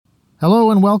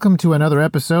Hello and welcome to another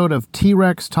episode of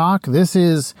T-Rex Talk. This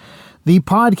is the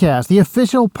podcast, the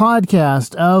official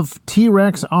podcast of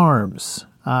T-Rex Arms.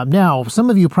 Now, some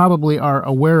of you probably are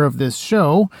aware of this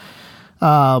show,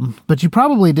 but you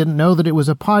probably didn't know that it was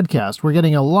a podcast. We're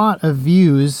getting a lot of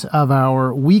views of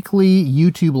our weekly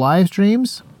YouTube live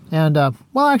streams. And,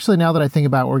 actually, now that I think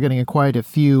about it, we're getting quite a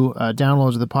few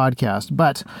downloads of the podcast.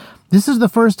 But this is the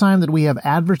first time that we have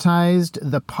advertised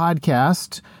the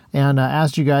podcast and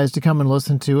asked you guys to come and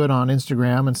listen to it on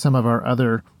Instagram and some of our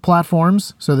other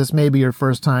platforms. So this may be your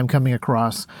first time coming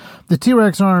across the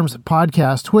T-Rex Arms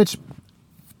podcast, which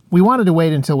we wanted to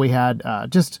wait until we had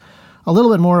just a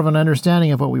little bit more of an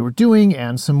understanding of what we were doing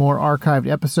and some more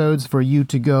archived episodes for you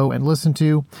to go and listen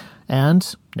to.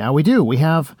 And now we do. We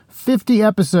have 50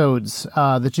 episodes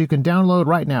that you can download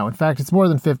right now. In fact, it's more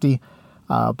than 50,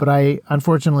 but I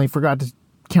unfortunately forgot to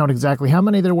count exactly how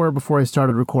many there were before I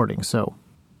started recording. So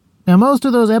now most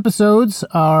of those episodes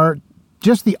are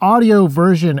just the audio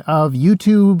version of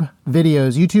YouTube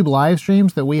videos, YouTube live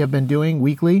streams that we have been doing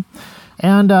weekly.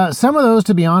 And some of those,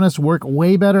 to be honest, work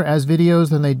way better as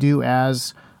videos than they do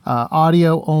as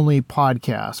audio-only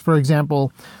podcasts. For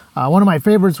example, one of my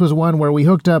favorites was one where we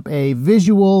hooked up a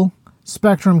visual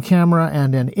spectrum camera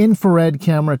and an infrared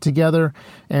camera together,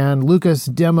 and Lucas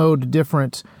demoed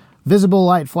different visible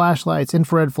light flashlights,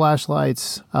 infrared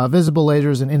flashlights, visible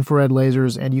lasers, and infrared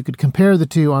lasers, and you could compare the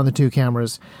two on the two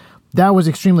cameras. That was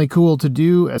extremely cool to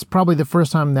do. It's probably the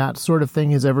first time that sort of thing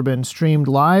has ever been streamed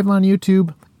live on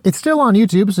YouTube. It's still on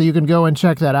YouTube, so you can go and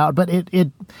check that out, but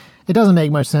it doesn't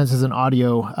make much sense as an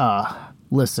audio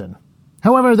listen.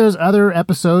 However, there's other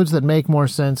episodes that make more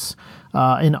sense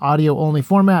in audio-only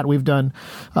format. We've done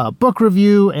book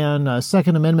review and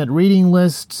Second Amendment reading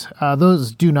lists.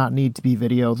 Those do not need to be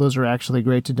video. Those are actually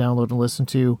great to download and listen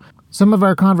to. Some of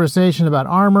our conversation about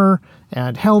armor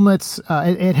and helmets,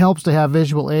 it helps to have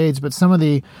visual aids, but some of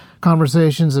the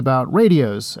conversations about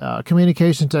radios,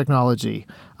 communication technology,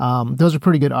 those are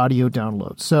pretty good audio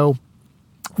downloads. So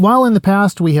while in the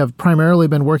past we have primarily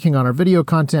been working on our video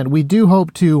content, we do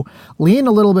hope to lean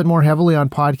a little bit more heavily on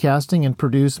podcasting and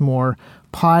produce more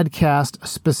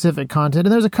podcast-specific content.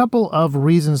 And there's a couple of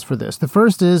reasons for this. The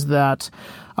first is that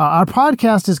our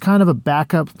podcast is kind of a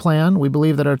backup plan. We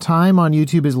believe that our time on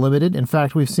YouTube is limited. In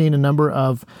fact, we've seen a number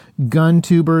of gun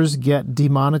tubers get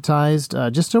demonetized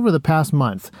just over the past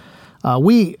month.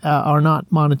 We are not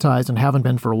monetized and haven't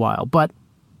been for a while, but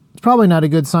it's probably not a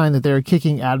good sign that they're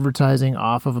kicking advertising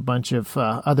off of a bunch of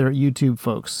other YouTube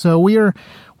folks. So we are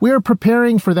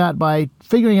preparing for that by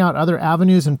figuring out other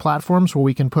avenues and platforms where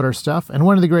we can put our stuff. And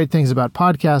one of the great things about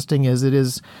podcasting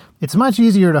is it's much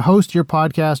easier to host your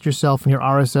podcast yourself and your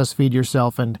RSS feed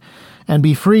yourself and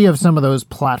be free of some of those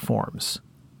platforms.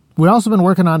 We've also been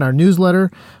working on our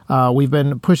newsletter. We've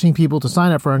been pushing people to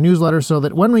sign up for our newsletter so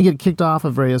that when we get kicked off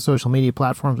of various social media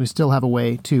platforms, we still have a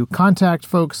way to contact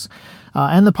folks.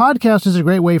 And the podcast is a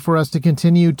great way for us to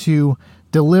continue to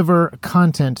deliver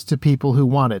content to people who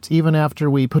want it, even after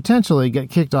we potentially get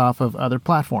kicked off of other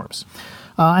platforms.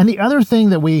 And the other thing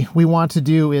that we want to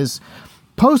do is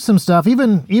post some stuff,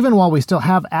 even while we still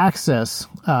have access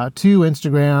to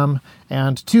Instagram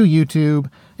and to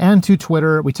YouTube and to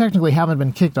Twitter. We technically haven't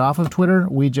been kicked off of Twitter.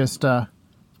 We just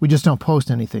don't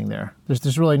post anything there.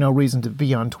 There's really no reason to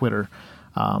be on Twitter.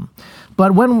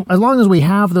 But as long as we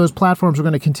have those platforms, we're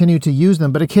going to continue to use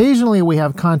them. But occasionally we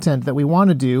have content that we want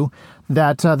to do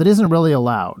that isn't really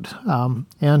allowed.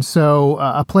 And so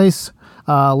a place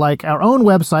like our own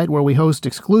website where we host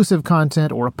exclusive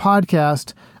content, or a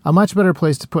podcast, a much better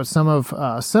place to put some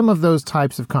of those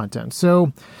types of content.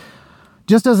 So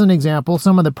just as an example,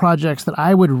 some of the projects that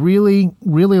I would really,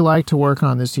 really like to work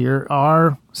on this year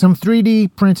are some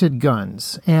 3D printed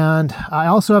guns. And I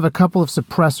also have a couple of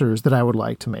suppressors that I would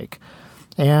like to make.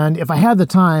 And if I had the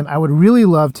time, I would really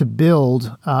love to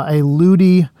build a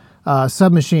Ludi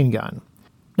submachine gun.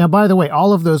 Now, by the way,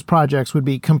 all of those projects would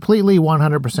be completely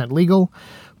 100% legal,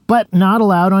 but not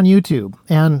allowed on YouTube.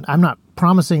 And I'm not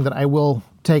promising that I will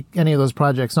take any of those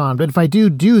projects on, but if I do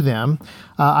them,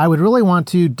 I would really want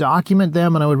to document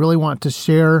them, and I would really want to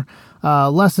share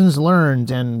lessons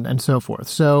learned and so forth.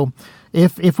 So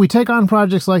if we take on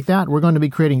projects like that, we're going to be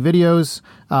creating videos,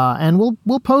 and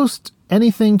we'll post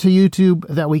anything to YouTube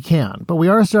that we can. But we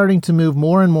are starting to move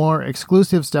more and more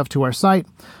exclusive stuff to our site.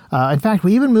 In fact,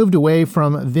 we even moved away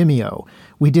from Vimeo.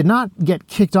 We did not get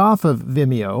kicked off of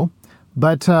Vimeo,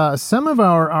 but some of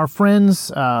our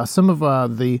friends, some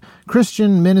of the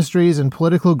Christian ministries and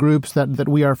political groups that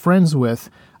we are friends with,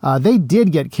 they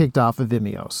did get kicked off of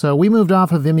Vimeo. So we moved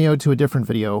off of Vimeo to a different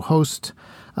video host,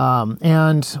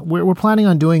 and we're planning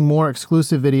on doing more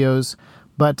exclusive videos.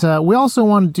 But we also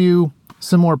want to do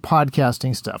some more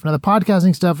podcasting stuff. Now, the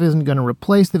podcasting stuff isn't going to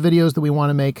replace the videos that we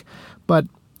want to make, but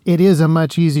it is a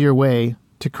much easier way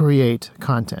to create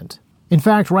content. In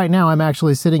fact, right now I'm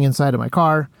actually sitting inside of my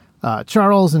car.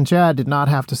 Charles and Chad did not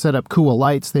have to set up cool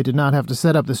lights. They did not have to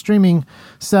set up the streaming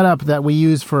setup that we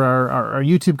use for our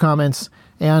YouTube comments.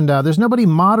 And there's nobody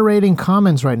moderating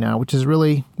comments right now, which is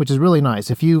really nice.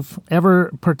 If you've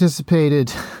ever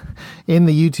participated in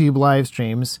the YouTube live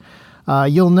streams,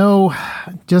 you'll know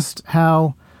just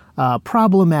how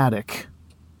problematic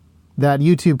that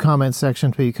YouTube comment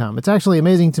section can become. It's actually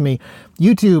amazing to me.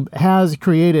 YouTube has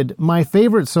created my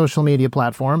favorite social media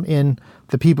platform in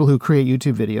the people who create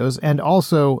YouTube videos, and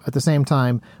also at the same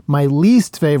time my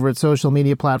least favorite social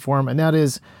media platform, and that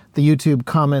is the YouTube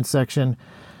comment section.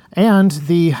 And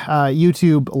the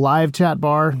YouTube live chat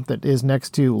bar that is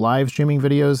next to live streaming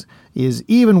videos is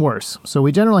even worse. So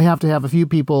we generally have to have a few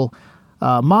people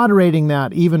moderating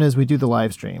that even as we do the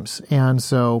live streams. And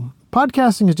so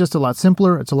podcasting is just a lot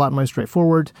simpler. It's a lot more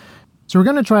straightforward. So we're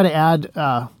going to try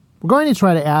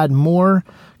to add more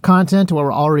content to what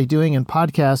we're already doing, and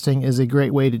podcasting is a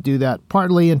great way to do that,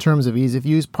 partly in terms of ease of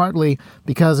use, partly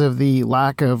because of the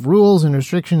lack of rules and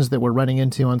restrictions that we're running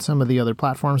into on some of the other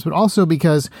platforms, but also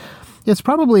because it's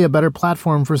probably a better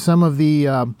platform for some of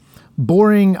the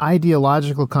boring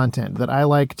ideological content that I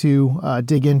like to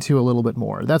dig into a little bit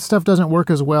more. That stuff doesn't work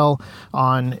as well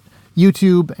on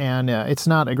YouTube, and it's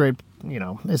not a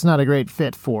great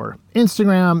fit for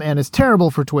Instagram, and it's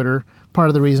terrible for Twitter. Part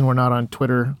of the reason we're not on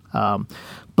Twitter.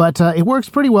 But it works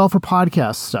pretty well for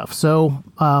podcast stuff. So,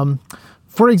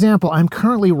 for example, I'm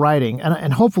currently writing,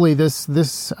 and hopefully this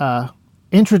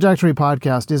introductory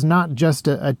podcast is not just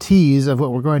a tease of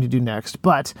what we're going to do next,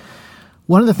 but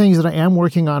one of the things that I am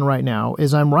working on right now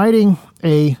is I'm writing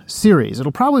a series.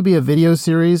 It'll probably be a video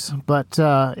series, but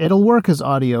it'll work as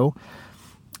audio.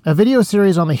 A video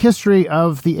series on the history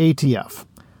of the ATF.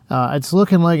 It's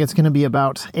looking like it's going to be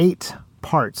about 8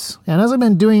 parts. And as I've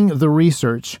been doing the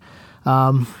research,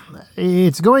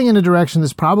 it's going in a direction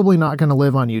that's probably not going to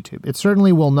live on YouTube. It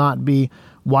certainly will not be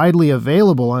widely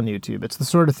available on YouTube. It's the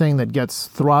sort of thing that gets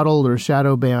throttled or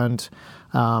shadow banned.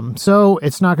 So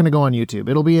it's not going to go on YouTube.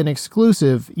 It'll be an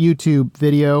exclusive YouTube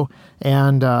video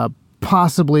and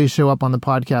possibly show up on the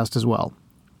podcast as well.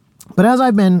 But as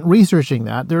I've been researching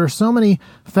that, there are so many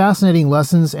fascinating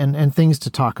lessons and things to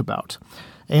talk about.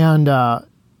 And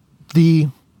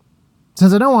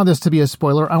since I don't want this to be a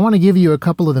spoiler, I want to give you a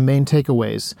couple of the main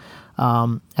takeaways.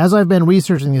 As I've been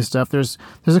researching this stuff, there's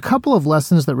a couple of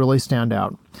lessons that really stand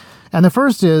out. And the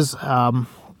first is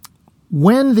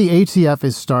when the ATF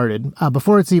is started,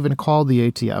 before it's even called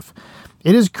the ATF,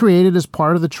 it is created as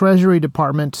part of the Treasury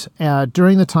Department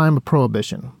during the time of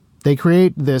Prohibition. They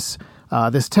create this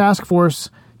task force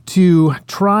to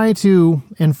try to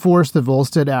enforce the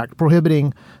Volstead Act,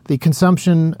 prohibiting the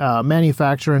consumption,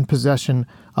 manufacture, and possession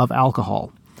of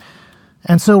alcohol.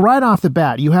 And so right off the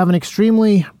bat, you have an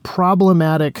extremely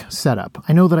problematic setup.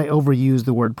 I know that I overuse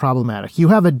the word problematic. You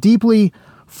have a deeply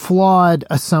flawed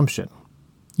assumption.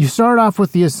 You start off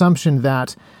with the assumption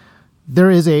that there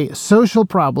is a social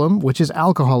problem, which is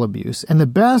alcohol abuse, and the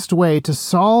best way to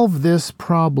solve this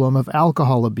problem of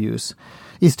alcohol abuse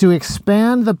is to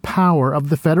expand the power of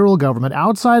the federal government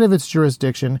outside of its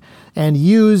jurisdiction and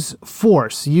use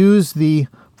force, use the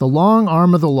long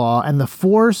arm of the law and the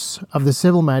force of the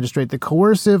civil magistrate, the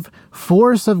coercive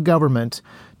force of government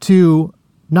to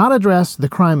not address the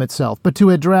crime itself, but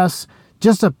to address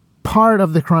just a part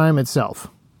of the crime itself.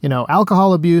 You know,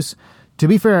 alcohol abuse, to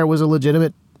be fair, was a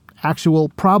legitimate actual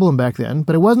problem back then,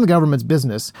 but it wasn't the government's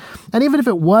business. And even if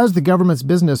it was the government's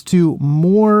business to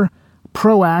more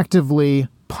proactively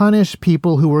punish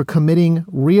people who were committing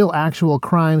real actual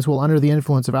crimes while under the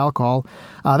influence of alcohol,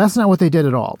 that's not what they did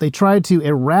at all. They tried to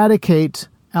eradicate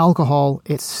alcohol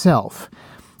itself.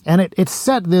 And it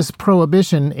set this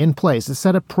prohibition in place. It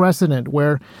set a precedent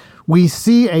where we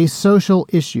see a social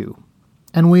issue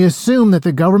and we assume that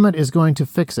the government is going to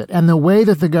fix it. And the way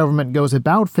that the government goes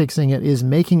about fixing it is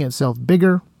making itself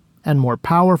bigger and more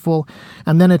powerful,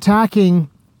 and then attacking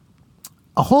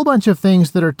a whole bunch of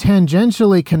things that are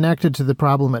tangentially connected to the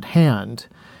problem at hand.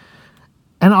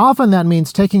 And often that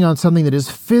means taking on something that is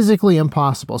physically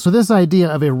impossible. So this idea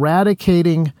of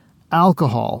eradicating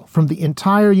alcohol from the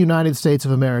entire United States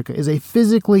of America is a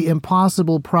physically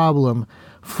impossible problem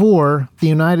for the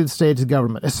United States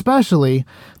government, especially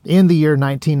in the year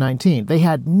 1919. They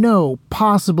had no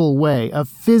possible way of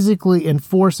physically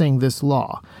enforcing this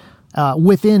law.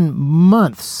 Within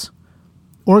months,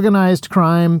 organized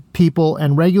crime people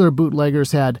and regular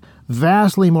bootleggers had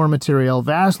vastly more material,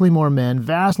 vastly more men,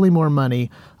 vastly more money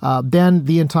than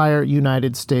the entire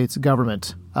United States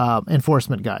government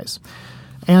enforcement guys.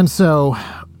 And so,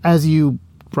 as you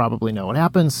probably know what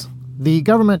happens, the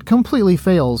government completely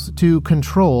fails to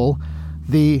control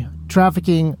the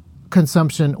trafficking,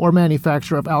 consumption, or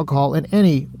manufacture of alcohol in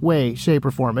any way, shape,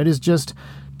 or form. It is just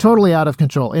totally out of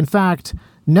control. In fact,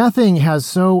 nothing has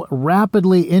so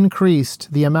rapidly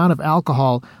increased the amount of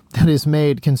alcohol that is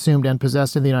made, consumed, and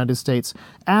possessed in the United States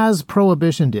as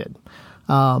Prohibition did.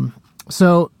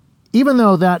 So even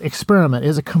though that experiment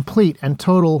is a complete and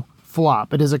total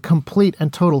flop, it is a complete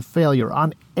and total failure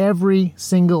on every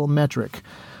single metric,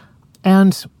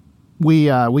 and we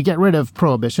get rid of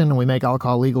Prohibition and we make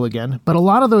alcohol legal again, but a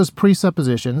lot of those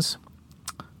presuppositions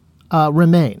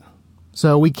remain.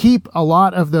 So we keep a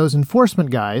lot of those enforcement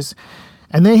guys,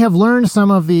 and they have learned some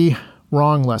of the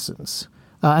wrong lessons.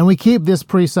 And we keep this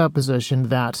presupposition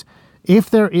that if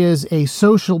there is a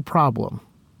social problem,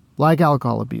 like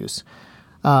alcohol abuse,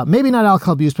 maybe not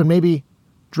alcohol abuse, but maybe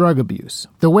drug abuse,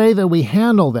 the way that we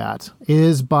handle that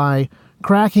is by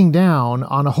cracking down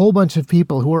on a whole bunch of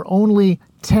people who are only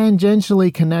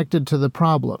tangentially connected to the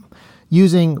problem,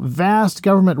 using vast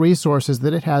government resources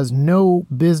that it has no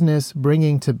business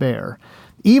bringing to bear,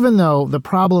 even though the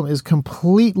problem is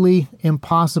completely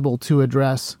impossible to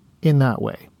address in that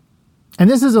way. And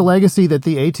this is a legacy that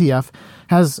the ATF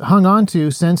has hung on to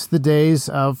since the days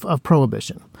of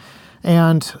Prohibition.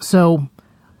 And so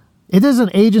it is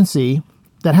an agency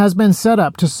that has been set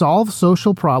up to solve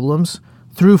social problems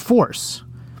through force.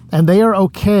 And they are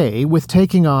okay with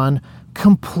taking on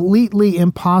completely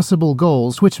impossible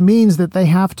goals, which means that they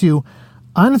have to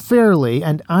unfairly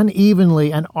and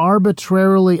unevenly and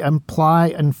arbitrarily apply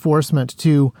enforcement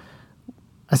to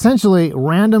essentially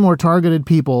random or targeted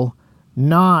people,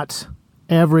 not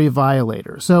every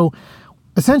violator. So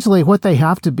essentially what they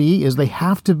have to be is they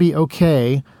have to be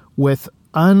okay with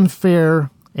unfair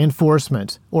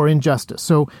enforcement or injustice.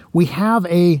 So we have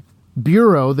a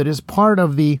bureau that is part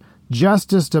of the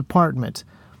Justice Department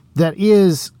that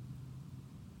is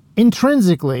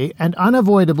intrinsically and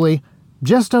unavoidably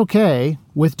just okay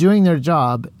with doing their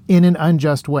job in an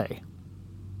unjust way.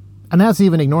 And that's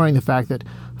even ignoring the fact that,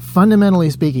 fundamentally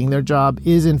speaking, their job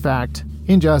is in fact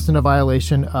unjust and a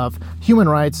violation of human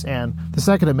rights and the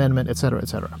Second Amendment, etc.,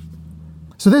 etc.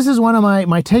 So this is one of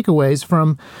my takeaways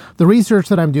from the research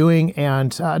that I'm doing,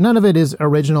 and none of it is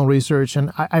original research,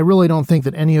 and I really don't think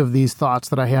that any of these thoughts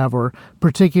that I have are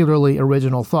particularly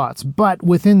original thoughts. But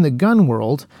within the gun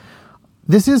world,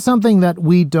 this is something that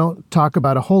we don't talk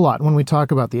about a whole lot. When we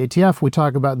talk about the ATF, we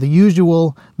talk about the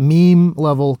usual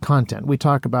meme-level content. We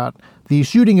talk about the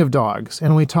shooting of dogs,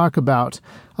 and we talk about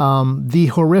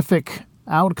the horrific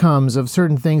outcomes of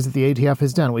certain things that the ATF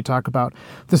has done. We talk about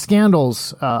the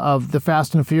scandals of the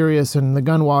Fast and Furious and the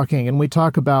gun walking, and we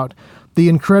talk about the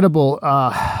incredible,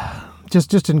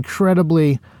 just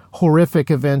incredibly horrific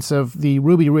events of the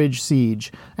Ruby Ridge siege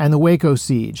and the Waco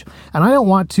siege. And I don't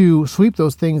want to sweep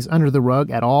those things under the rug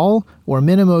at all or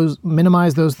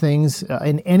minimize those things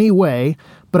in any way,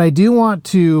 but I do want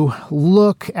to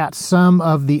look at some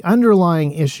of the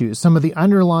underlying issues, some of the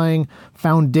underlying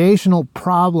foundational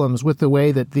problems with the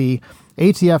way that the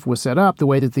ATF was set up, the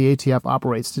way that the ATF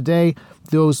operates today,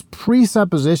 those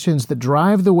presuppositions that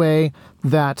drive the way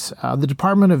that the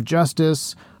Department of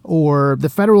Justice or the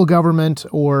federal government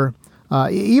or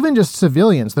even just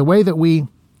civilians, the way that we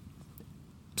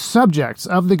subjects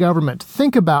of the government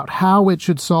think about how it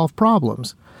should solve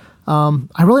problems.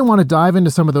 I really want to dive into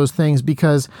some of those things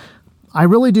because I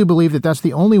really do believe that that's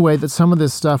the only way that some of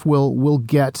this stuff will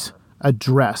get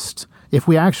addressed, if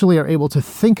we actually are able to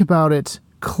think about it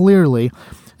clearly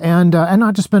and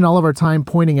not just spend all of our time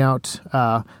pointing out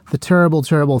the terrible,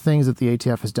 terrible things that the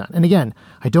ATF has done. And again,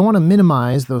 I don't want to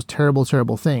minimize those terrible,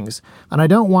 terrible things, and I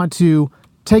don't want to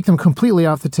take them completely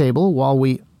off the table while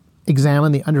we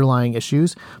examine the underlying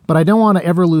issues, but I don't want to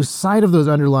ever lose sight of those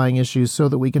underlying issues so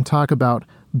that we can talk about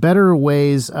better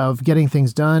ways of getting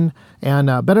things done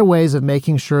and better ways of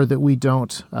making sure that we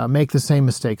don't make the same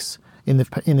mistakes in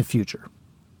the future.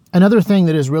 Another thing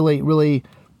that is really, really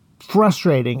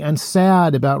frustrating and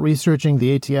sad about researching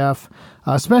the ATF,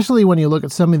 especially when you look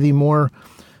at some of the more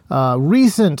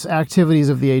recent activities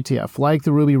of the ATF, like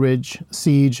the Ruby Ridge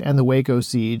siege and the Waco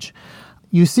siege,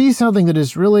 you see something that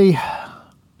is really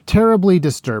terribly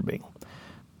disturbing.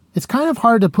 It's kind of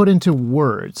hard to put into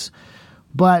words,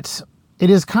 but it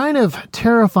is kind of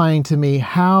terrifying to me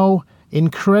how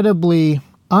incredibly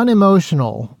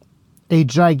unemotional a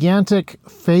gigantic,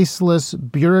 faceless,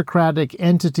 bureaucratic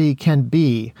entity can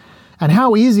be and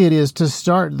how easy it is to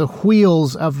start the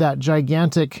wheels of that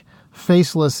gigantic,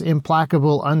 faceless,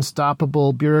 implacable,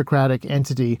 unstoppable bureaucratic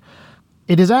entity.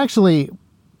 It is actually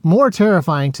more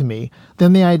terrifying to me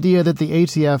than the idea that the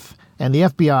ATF and the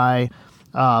FBI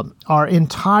are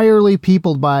entirely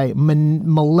peopled by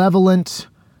malevolent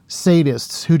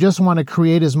sadists who just want to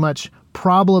create as much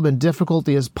problem and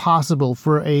difficulty as possible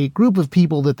for a group of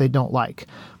people that they don't like.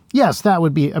 Yes, that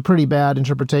would be a pretty bad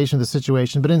interpretation of the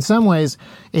situation, but in some ways,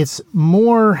 it's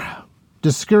more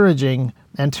discouraging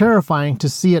and terrifying to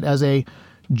see it as a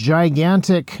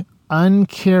gigantic,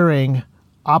 uncaring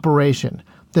operation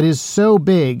that is so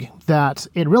big that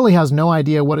it really has no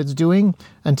idea what it's doing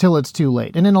until it's too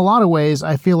late. And in a lot of ways,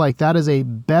 I feel like that is a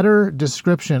better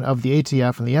description of the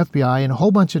ATF and the FBI and a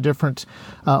whole bunch of different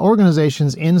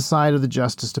organizations inside of the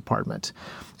Justice Department.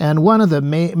 And one of the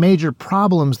major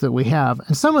problems that we have,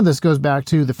 and some of this goes back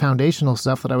to the foundational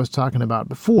stuff that I was talking about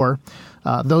before,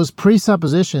 those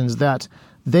presuppositions that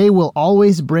they will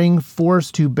always bring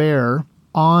force to bear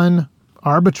on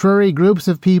arbitrary groups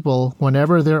of people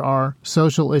whenever there are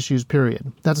social issues,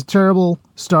 period. That's a terrible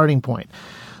starting point.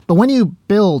 But when you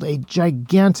build a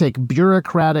gigantic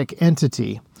bureaucratic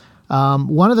entity,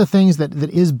 one of the things that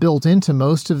is built into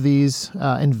most of these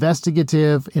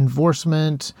investigative,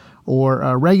 enforcement,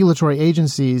 or regulatory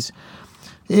agencies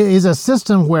is a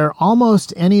system where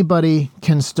almost anybody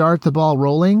can start the ball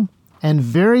rolling, and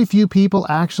very few people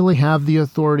actually have the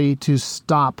authority to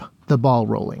stop the ball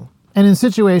rolling. And in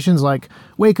situations like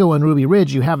Waco and Ruby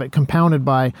Ridge, you have it compounded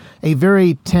by a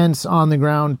very tense,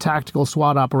 on-the-ground tactical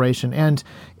SWAT operation. And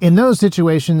in those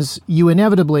situations, you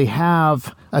inevitably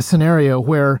have a scenario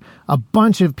where a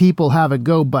bunch of people have a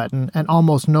go button and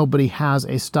almost nobody has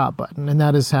a stop button. And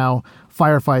that is how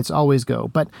firefights always go.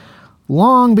 But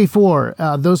long before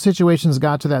those situations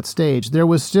got to that stage, there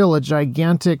was still a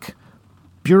gigantic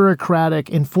bureaucratic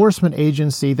enforcement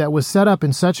agency that was set up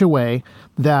in such a way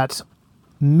that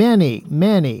many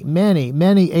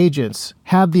agents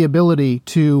had the ability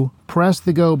to press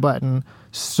the go button,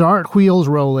 start wheels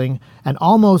rolling, and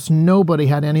almost nobody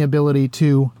had any ability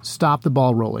to stop the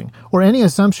ball rolling, or any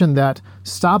assumption that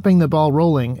stopping the ball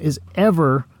rolling is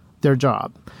ever their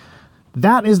job.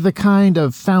 That is the kind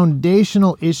of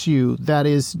foundational issue that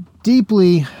is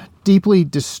deeply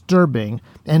disturbing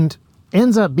and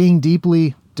ends up being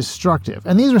deeply destructive.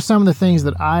 And these are some of the things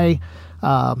that I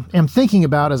am thinking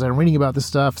about as I'm reading about this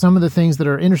stuff, some of the things that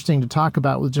are interesting to talk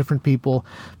about with different people,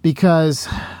 because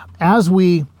as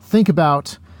we think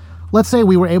about, let's say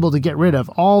we were able to get rid of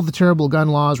all the terrible gun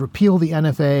laws, repeal the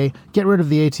NFA, get rid of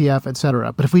the ATF,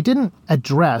 etc. But if we didn't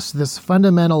address this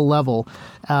fundamental level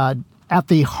at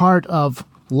the heart of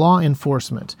law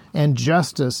enforcement and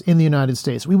justice in the United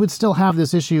States, we would still have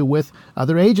this issue with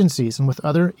other agencies and with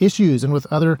other issues and with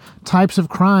other types of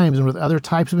crimes and with other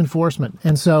types of enforcement.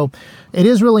 And so it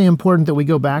is really important that we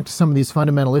go back to some of these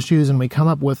fundamental issues and we come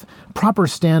up with proper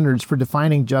standards for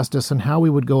defining justice and how we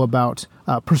would go about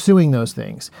pursuing those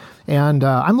things. And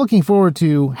I'm looking forward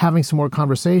to having some more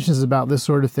conversations about this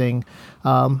sort of thing.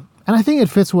 And I think it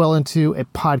fits well into a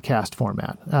podcast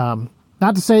format.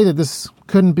 Not to say that this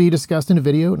couldn't be discussed in a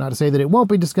video, not to say that it won't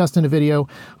be discussed in a video,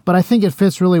 but I think it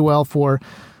fits really well for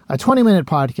a 20-minute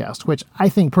podcast, which I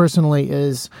think personally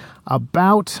is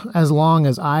about as long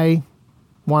as I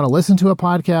want to listen to a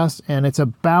podcast, and it's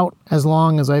about as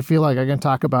long as I feel like I can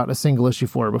talk about a single issue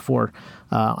before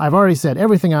I've already said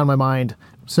everything on my mind.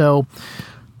 So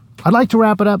I'd like to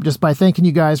wrap it up just by thanking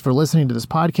you guys for listening to this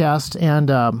podcast,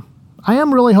 and I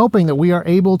am really hoping that we are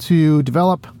able to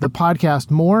develop the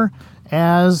podcast more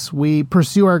as we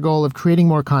pursue our goal of creating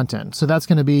more content. So that's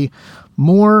going to be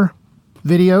more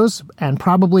videos and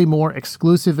probably more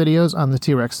exclusive videos on the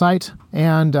T-Rex site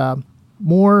and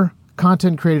more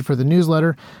content created for the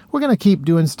newsletter. We're going to keep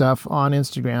doing stuff on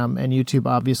Instagram and YouTube,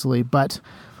 obviously, but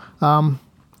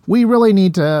we really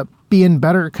need to be in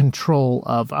better control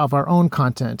of our own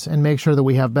content and make sure that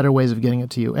we have better ways of getting it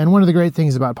to you. And one of the great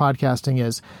things about podcasting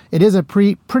is it is a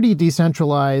pretty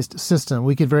decentralized system.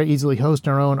 We could very easily host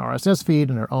our own RSS feed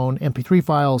and our own MP3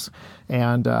 files,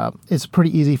 and it's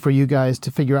pretty easy for you guys to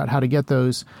figure out how to get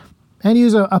those and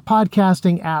use a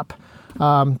podcasting app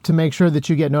to make sure that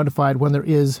you get notified when there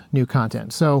is new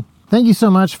content. So thank you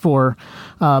so much for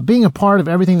being a part of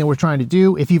everything that we're trying to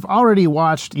do. If you've already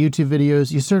watched YouTube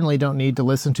videos, you certainly don't need to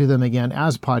listen to them again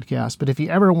as podcasts. But if you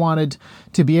ever wanted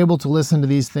to be able to listen to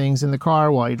these things in the car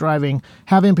while you're driving,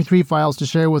 have MP3 files to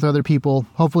share with other people,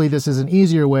 hopefully this is an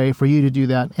easier way for you to do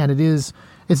that. And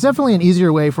it's definitely an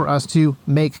easier way for us to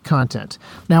make content.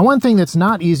 Now, one thing that's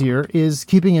not easier is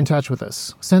keeping in touch with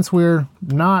us. Since we're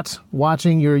not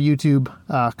watching your YouTube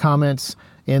comments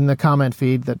in the comment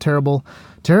feed, that terrible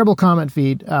comment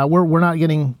feed. We're not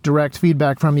getting direct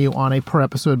feedback from you on a per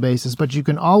episode basis, but you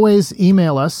can always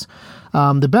email us.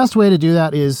 The best way to do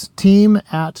that is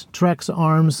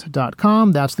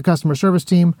team@trexarms.com. That's the customer service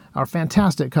team, our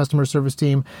fantastic customer service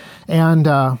team.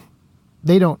 And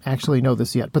they don't actually know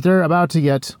this yet, but they're about to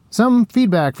get some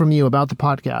feedback from you about the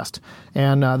podcast,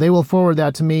 and they will forward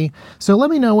that to me. So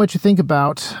let me know what you think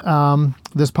about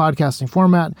this podcasting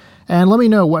format, and let me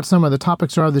know what some of the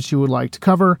topics are that you would like to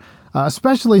cover,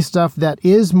 especially stuff that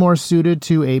is more suited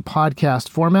to a podcast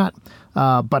format.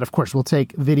 But of course, we'll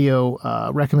take video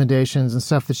recommendations and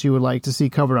stuff that you would like to see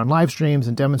covered on live streams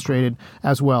and demonstrated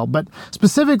as well. But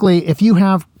specifically, if you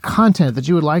have content that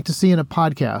you would like to see in a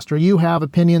podcast, or you have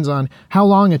opinions on how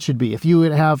long it should be, if you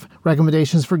would have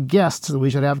recommendations for guests that we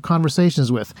should have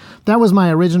conversations with, that was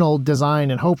my original design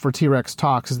and hope for T-Rex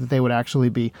Talks, is that they would actually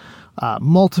be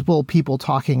multiple people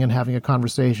talking and having a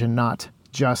conversation, not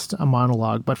just a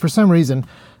monologue. But for some reason,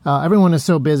 everyone is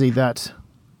so busy that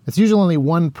it's usually only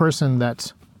one person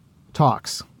that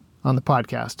talks on the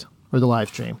podcast or the live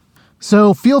stream.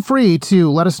 So feel free to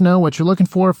let us know what you're looking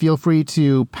for. Feel free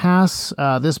to pass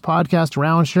this podcast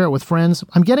around, share it with friends.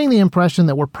 I'm getting the impression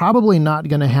that we're probably not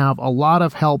going to have a lot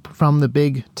of help from the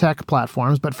big tech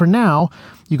platforms, but for now,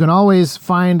 you can always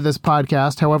find this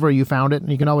podcast however you found it,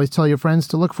 and you can always tell your friends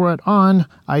to look for it on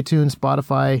iTunes,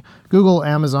 Spotify, Google,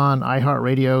 Amazon,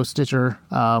 iHeartRadio, Stitcher.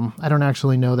 I don't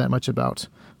actually know that much about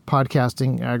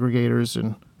podcasting aggregators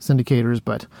and syndicators,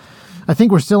 but I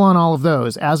think we're still on all of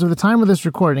those. As of the time of this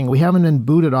recording, we haven't been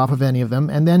booted off of any of them.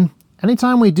 And then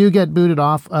anytime we do get booted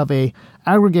off of a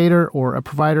aggregator or a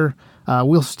provider,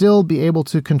 we'll still be able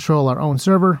to control our own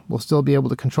server. We'll still be able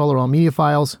to control our own media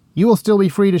files. You will still be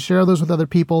free to share those with other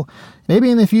people. Maybe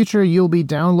in the future, you'll be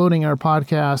downloading our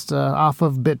podcast off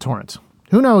of BitTorrent.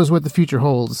 Who knows what the future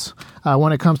holds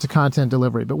when it comes to content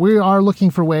delivery. But we are looking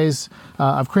for ways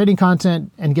of creating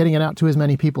content and getting it out to as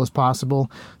many people as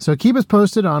possible. So keep us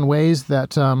posted on ways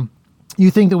that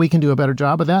you think that we can do a better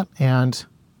job of that. And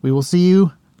we will see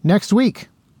you next week,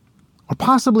 or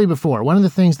possibly before. One of the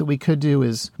things that we could do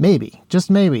is maybe, just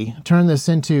maybe, turn this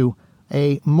into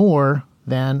a more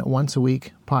than once a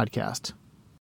week podcast.